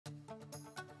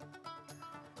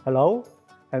Hello,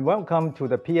 and welcome to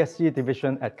the PSE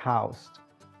Division at KAUST.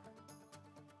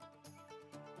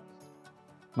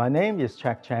 My name is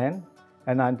Chak Chan,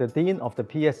 and I'm the Dean of the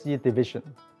PSE Division.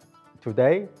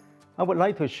 Today, I would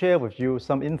like to share with you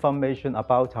some information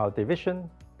about our division,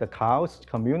 the KAUST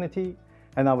community,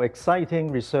 and our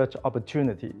exciting research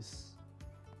opportunities.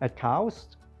 At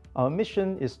KAUST, our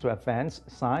mission is to advance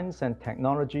science and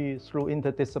technology through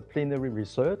interdisciplinary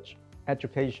research,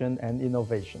 education, and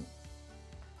innovation.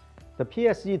 The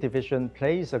PSE Division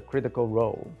plays a critical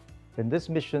role in this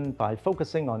mission by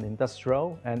focusing on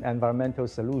industrial and environmental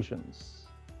solutions.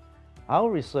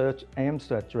 Our research aims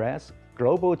to address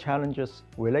global challenges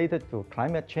related to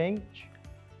climate change,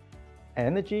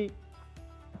 energy,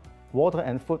 water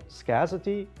and food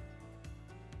scarcity,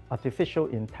 artificial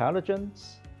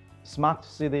intelligence, smart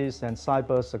cities, and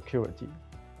cybersecurity.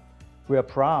 We are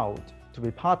proud to be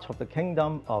part of the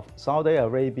Kingdom of Saudi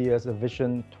Arabia's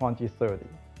Vision 2030,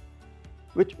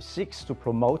 which seeks to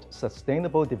promote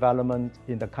sustainable development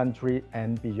in the country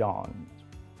and beyond.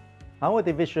 Our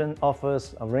division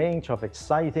offers a range of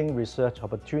exciting research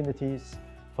opportunities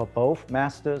for both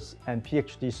master's and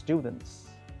PhD students.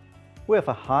 We have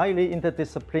a highly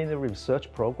interdisciplinary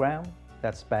research program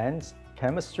that spans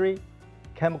chemistry,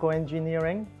 chemical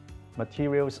engineering,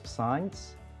 materials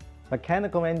science,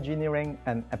 mechanical engineering,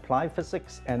 and applied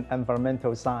physics and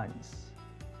environmental science.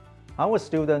 Our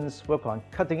students work on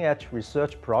cutting-edge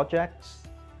research projects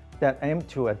that aim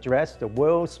to address the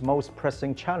world's most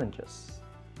pressing challenges.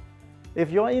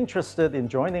 If you're interested in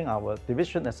joining our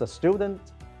division as a student,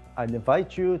 I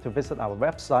invite you to visit our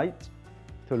website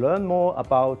to learn more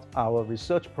about our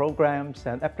research programs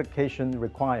and application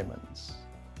requirements.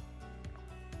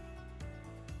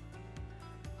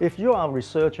 If you are a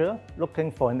researcher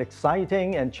looking for an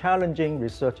exciting and challenging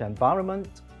research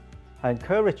environment, I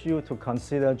encourage you to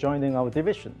consider joining our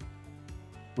division.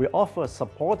 We offer a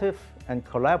supportive and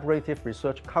collaborative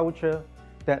research culture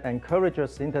that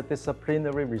encourages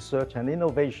interdisciplinary research and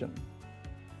innovation.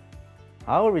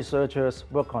 Our researchers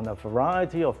work on a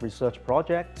variety of research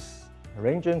projects,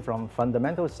 ranging from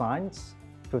fundamental science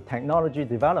to technology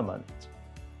development.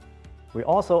 We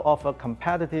also offer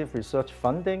competitive research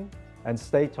funding and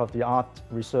state-of-the-art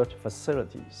research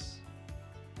facilities.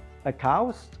 At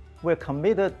KAUST, we're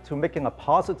committed to making a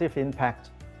positive impact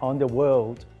on the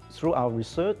world through our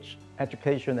research,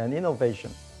 education, and innovation.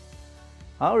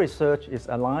 Our research is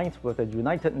aligned with the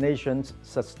United Nations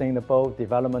Sustainable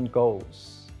Development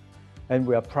Goals, and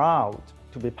we are proud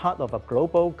to be part of a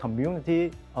global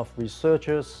community of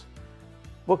researchers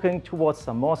working towards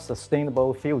a more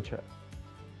sustainable future.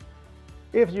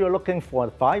 If you're looking for a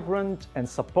vibrant and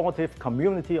supportive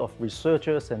community of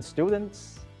researchers and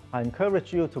students, I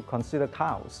encourage you to consider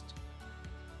KAUST.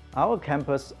 Our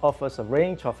campus offers a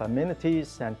range of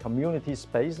amenities and community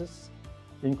spaces,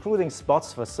 including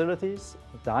sports facilities,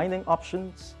 dining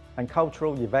options, and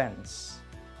cultural events.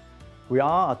 We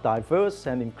are a diverse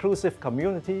and inclusive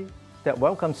community that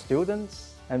welcomes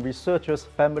students and researchers'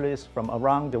 families from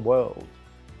around the world.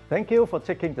 Thank you for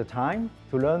taking the time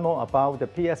to learn more about the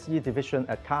PSE Division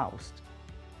at KAUST.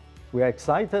 We are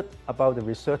excited about the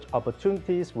research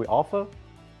opportunities we offer,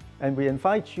 and we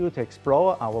invite you to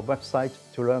explore our website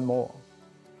to learn more.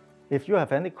 If you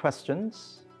have any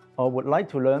questions or would like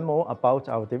to learn more about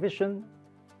our division,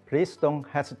 please don't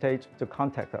hesitate to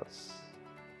contact us.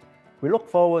 We look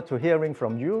forward to hearing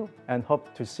from you and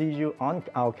hope to see you on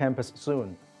our campus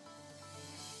soon.